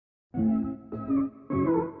Hi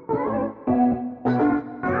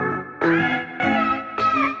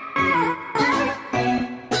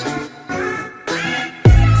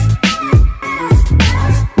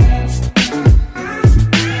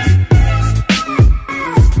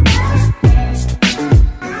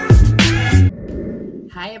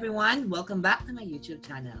everyone, welcome back to my YouTube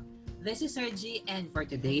channel. This is Sergi, and for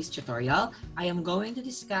today's tutorial, I am going to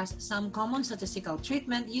discuss some common statistical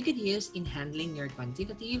treatment you could use in handling your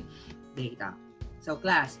quantitative data. So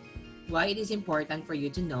class, why it is important for you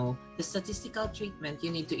to know the statistical treatment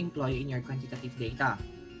you need to employ in your quantitative data?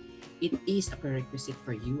 It is a prerequisite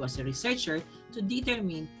for you as a researcher to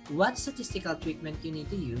determine what statistical treatment you need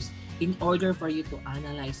to use in order for you to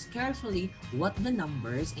analyze carefully what the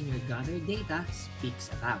numbers in your gathered data speaks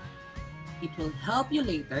about. It will help you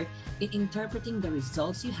later in interpreting the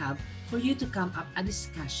results you have for you to come up a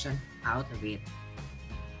discussion out of it.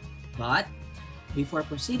 But before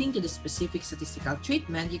proceeding to the specific statistical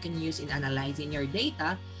treatment you can use in analyzing your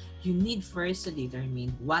data, you need first to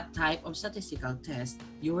determine what type of statistical test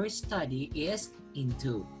your study is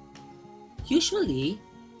into. Usually,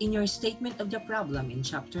 in your statement of the problem in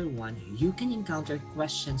Chapter 1, you can encounter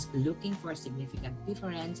questions looking for significant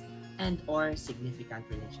difference and/or significant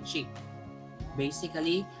relationship.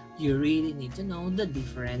 Basically, you really need to know the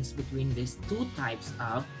difference between these two types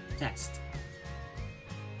of tests.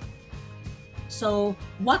 So,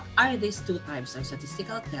 what are these two types of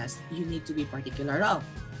statistical tests you need to be particular of?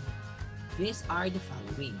 These are the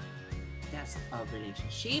following: test of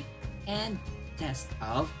relationship and test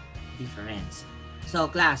of difference. So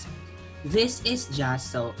class, this is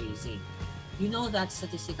just so easy. You know that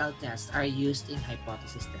statistical tests are used in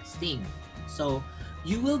hypothesis testing. So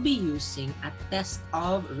you will be using a test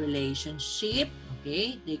of relationship,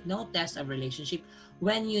 okay? Take note, test of relationship,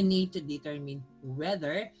 when you need to determine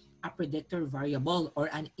whether a predictor variable or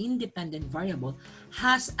an independent variable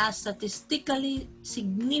has a statistically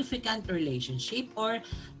significant relationship or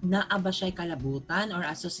naa ba siya'y kalabutan or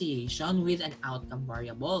association with an outcome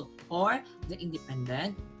variable or the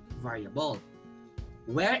independent variable.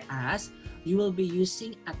 Whereas, you will be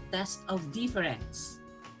using a test of difference.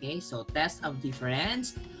 Okay, so test of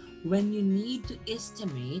difference when you need to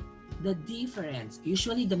estimate the difference,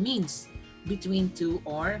 usually the means, between two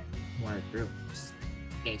or more groups.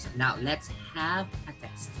 Okay, so now let's have a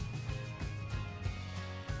test.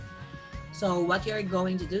 So what you're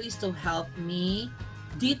going to do is to help me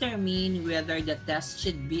determine whether the test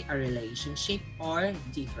should be a relationship or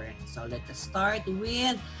difference. So let us start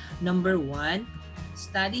with number 1,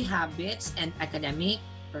 study habits and academic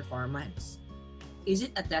performance. Is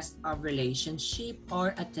it a test of relationship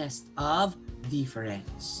or a test of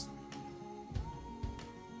difference?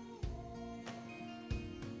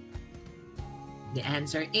 The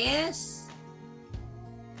answer is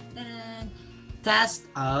test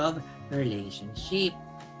of relationship,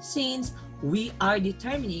 since we are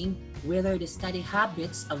determining whether the study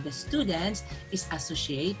habits of the students is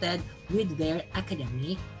associated with their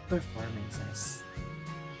academic performances.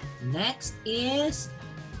 Next is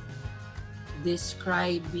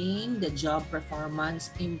describing the job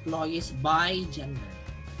performance employees by gender.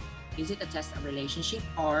 Is it a test of relationship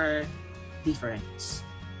or difference?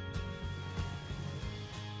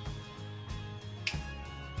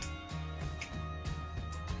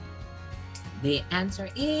 The answer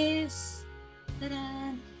is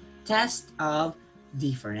test of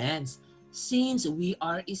difference, since we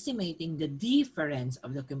are estimating the difference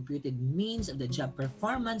of the computed means of the job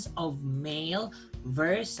performance of male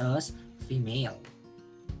versus female.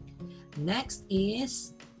 Next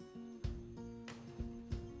is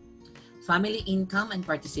family income and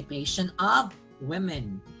participation of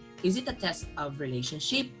women. Is it a test of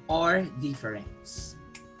relationship or difference?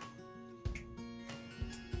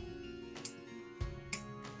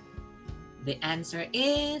 The answer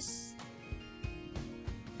is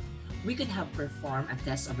we could have performed a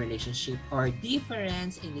test of relationship or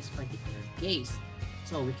difference in this particular case.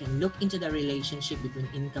 So we can look into the relationship between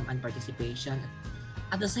income and participation.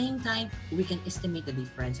 At the same time, we can estimate the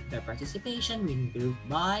difference of their participation when grouped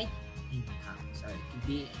by income. So it could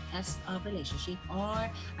be a test of relationship or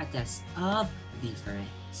a test of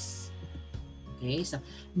difference. Okay, so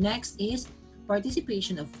next is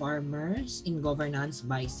participation of farmers in governance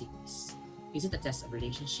by cities. Is it a test of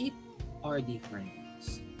relationship or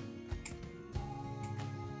difference?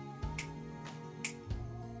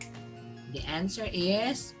 The answer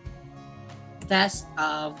is test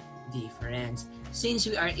of difference, since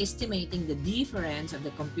we are estimating the difference of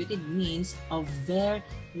the computed means of their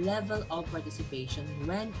level of participation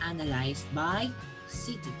when analyzed by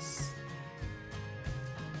cities.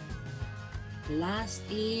 Last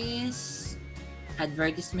is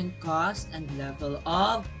Advertisement cost and level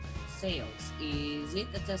of sales. Is it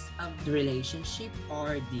a test of the relationship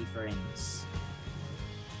or difference?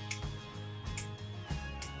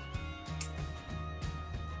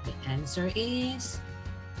 The answer is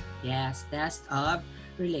yes, test of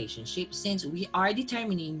relationship, since we are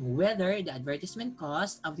determining whether the advertisement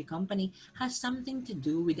cost of the company has something to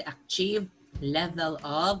do with the achieved level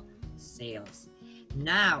of sales.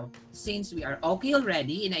 Now, since we are okay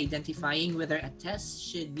already in identifying whether a test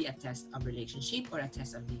should be a test of relationship or a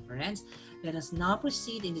test of difference, let us now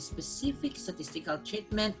proceed in the specific statistical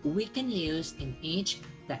treatment we can use in each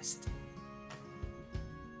test.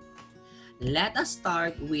 Let us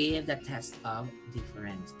start with the test of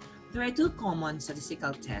difference. There are two common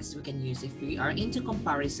statistical tests we can use if we are into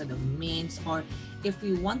comparison of means or if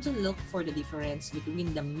we want to look for the difference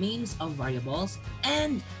between the means of variables,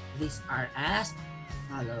 and these are as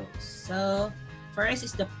follows. So, first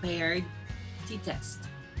is the paired t-test.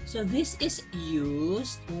 So, this is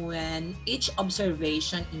used when each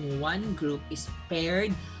observation in one group is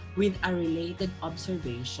paired with a related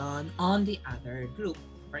observation on the other group.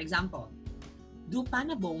 For example, do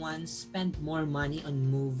Panaboans spend more money on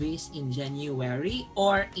movies in January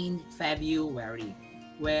or in February?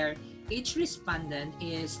 Where each respondent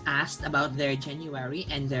is asked about their January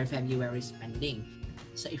and their February spending.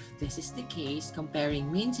 So if this is the case,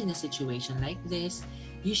 comparing means in a situation like this,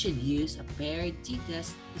 you should use a paired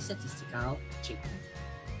t-test statistical treatment.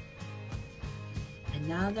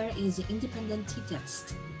 Another is the independent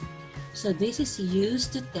t-test. So this is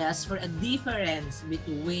used to test for a difference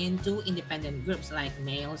between two independent groups like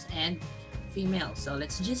males and females. So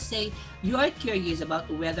let's just say you are curious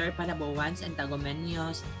about whether Panaboans and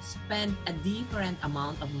Tagomeños spend a different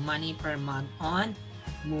amount of money per month on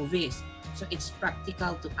movies. So it's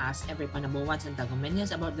practical to ask every Panaboans and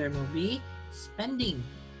Tagomeños about their movie spending.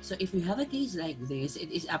 So if you have a case like this,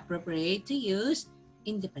 it is appropriate to use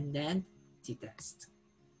independent t-test.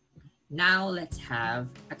 Now let's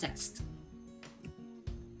have a test.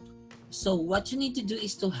 So what you need to do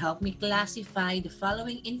is to help me classify the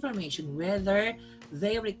following information, whether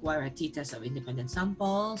they require a t-test of independent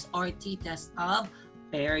samples or t-test of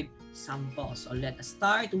paired samples. So let us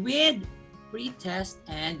start with pre-test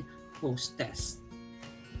and post-test.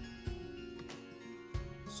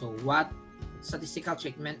 So what statistical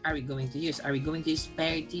treatment are we going to use? Are we going to use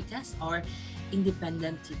paired t-test or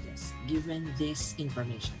independent t-test given this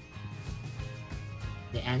information?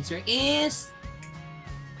 The answer is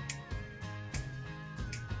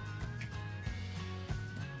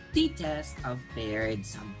t-test of paired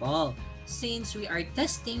sample. Since we are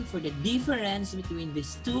testing for the difference between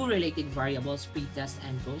these two related variables, pre-test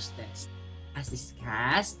and post-test. As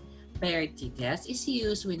discussed, paired t-test is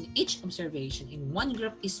used when each observation in one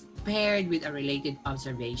group is paired with a related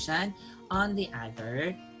observation on the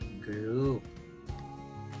other group.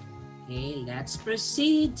 Okay, let's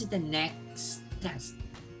proceed to the next test.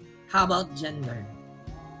 How about gender?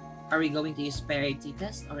 Are we going to use paired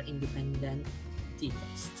t-test or independent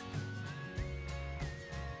t-test?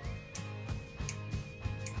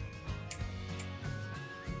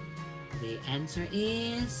 The answer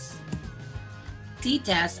is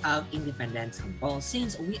t-test of independent sample,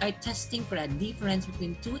 since we are testing for a difference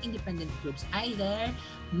between two independent groups, either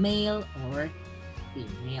male or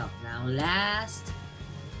female. Now last,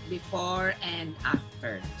 before and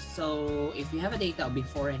after. So if you have a data of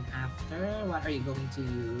before and after, what are you going to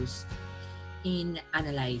use in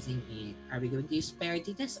analyzing it? Are we going to use paired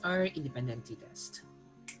t-test or independent t-test?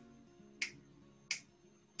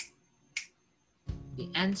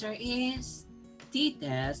 The answer is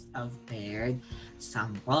t-test of paired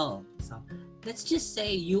sample. So let's just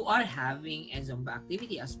say you are having a Zumba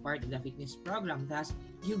activity as part of the fitness program. Thus,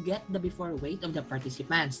 you get the before weight of the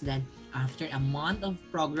participants. Then, after a month of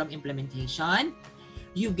program implementation,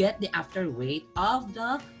 you get the after weight of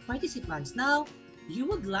the participants. Now, you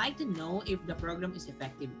would like to know if the program is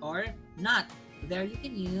effective or not. There, you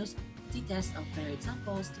can use t-test of paired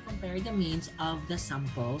samples to compare the means of the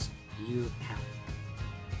samples you have.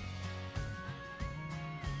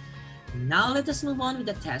 Now, let us move on with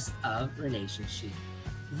the test of relationship.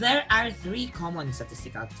 There are three common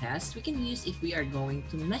statistical tests we can use if we are going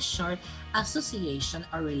to measure association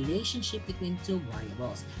or relationship between two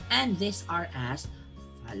variables. And these are as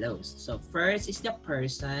follows. So first is the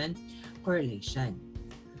Pearson correlation.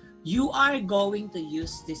 You are going to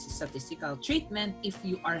use this statistical treatment if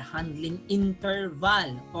you are handling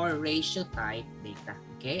interval or ratio type data.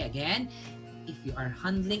 Okay, again, if you are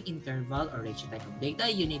handling interval or ratio type of data,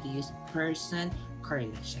 you need to use Pearson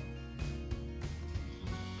correlation.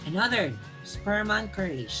 Another, SPEARMAN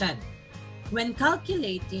correlation. When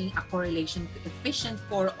calculating a correlation coefficient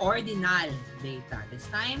for ordinal data,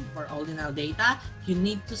 this time for ordinal data, you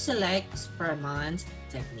need to select SPEARMAN's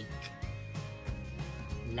technique.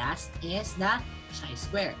 Last is the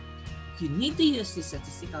chi-square. You need to use this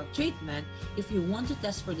statistical treatment if you want to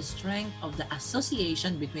test for the strength of the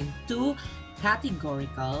association between two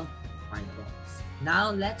categorical variables.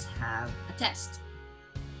 Now let's have a test.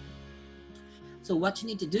 So what you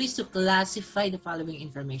need to do is to classify the following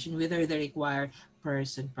information, whether they require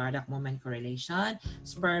person, product, moment correlation,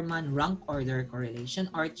 SPEARMAN rank order correlation,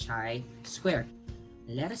 or chi-square.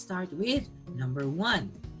 Let us start with number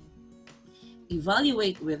 1.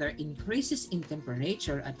 Evaluate whether increases in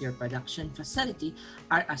temperature at your production facility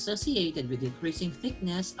are associated with decreasing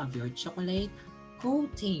thickness of your chocolate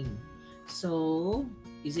coating. So,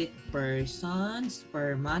 is it PEARSON,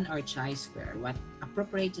 SPEARMAN, or chi-square? What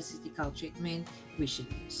appropriate statistical treatment we should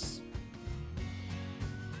use?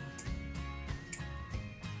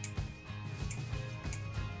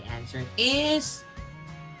 The answer is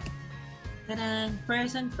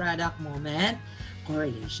person, product, moment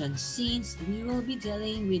correlation, since we will be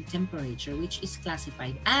dealing with temperature, which is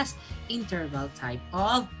classified as interval type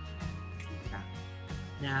of data.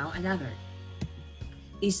 Now, another.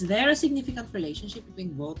 Is there a significant relationship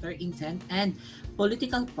between voter intent and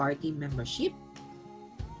political party membership?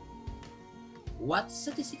 What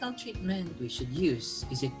statistical treatment we should use?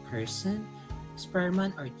 Is it PEARSON,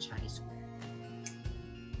 SPEARMAN, or chi-square?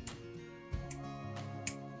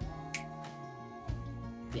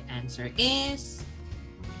 The answer is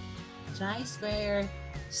chi-square,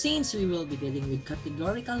 since we will be dealing with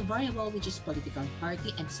categorical variable, which is political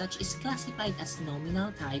party, and such is classified as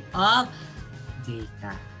nominal type of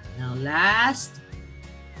data. Now last,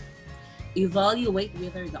 evaluate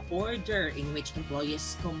whether the order in which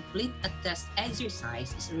employees complete a test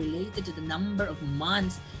exercise is related to the number of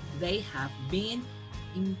months they have been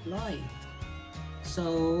employed.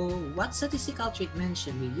 So what statistical treatment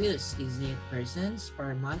should we use? Is it PEARSON,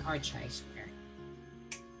 SPEARMAN, or chi-square?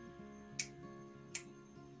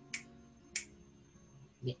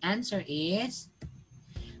 The answer is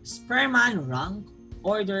SPEARMAN rank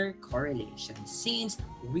order correlation, since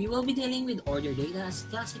we will be dealing with order data as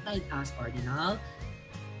classified as ordinal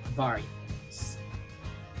variables.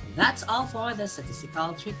 That's all for the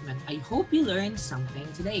statistical treatment. I hope you learned something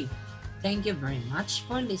today. Thank you very much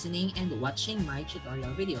for listening and watching my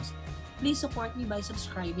tutorial videos. Please support me by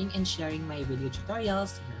subscribing and sharing my video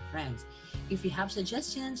tutorials to your friends. If you have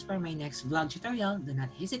suggestions for my next vlog tutorial, do not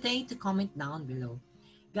hesitate to comment down below.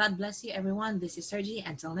 God bless you everyone. This is Sergi.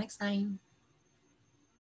 Until next time.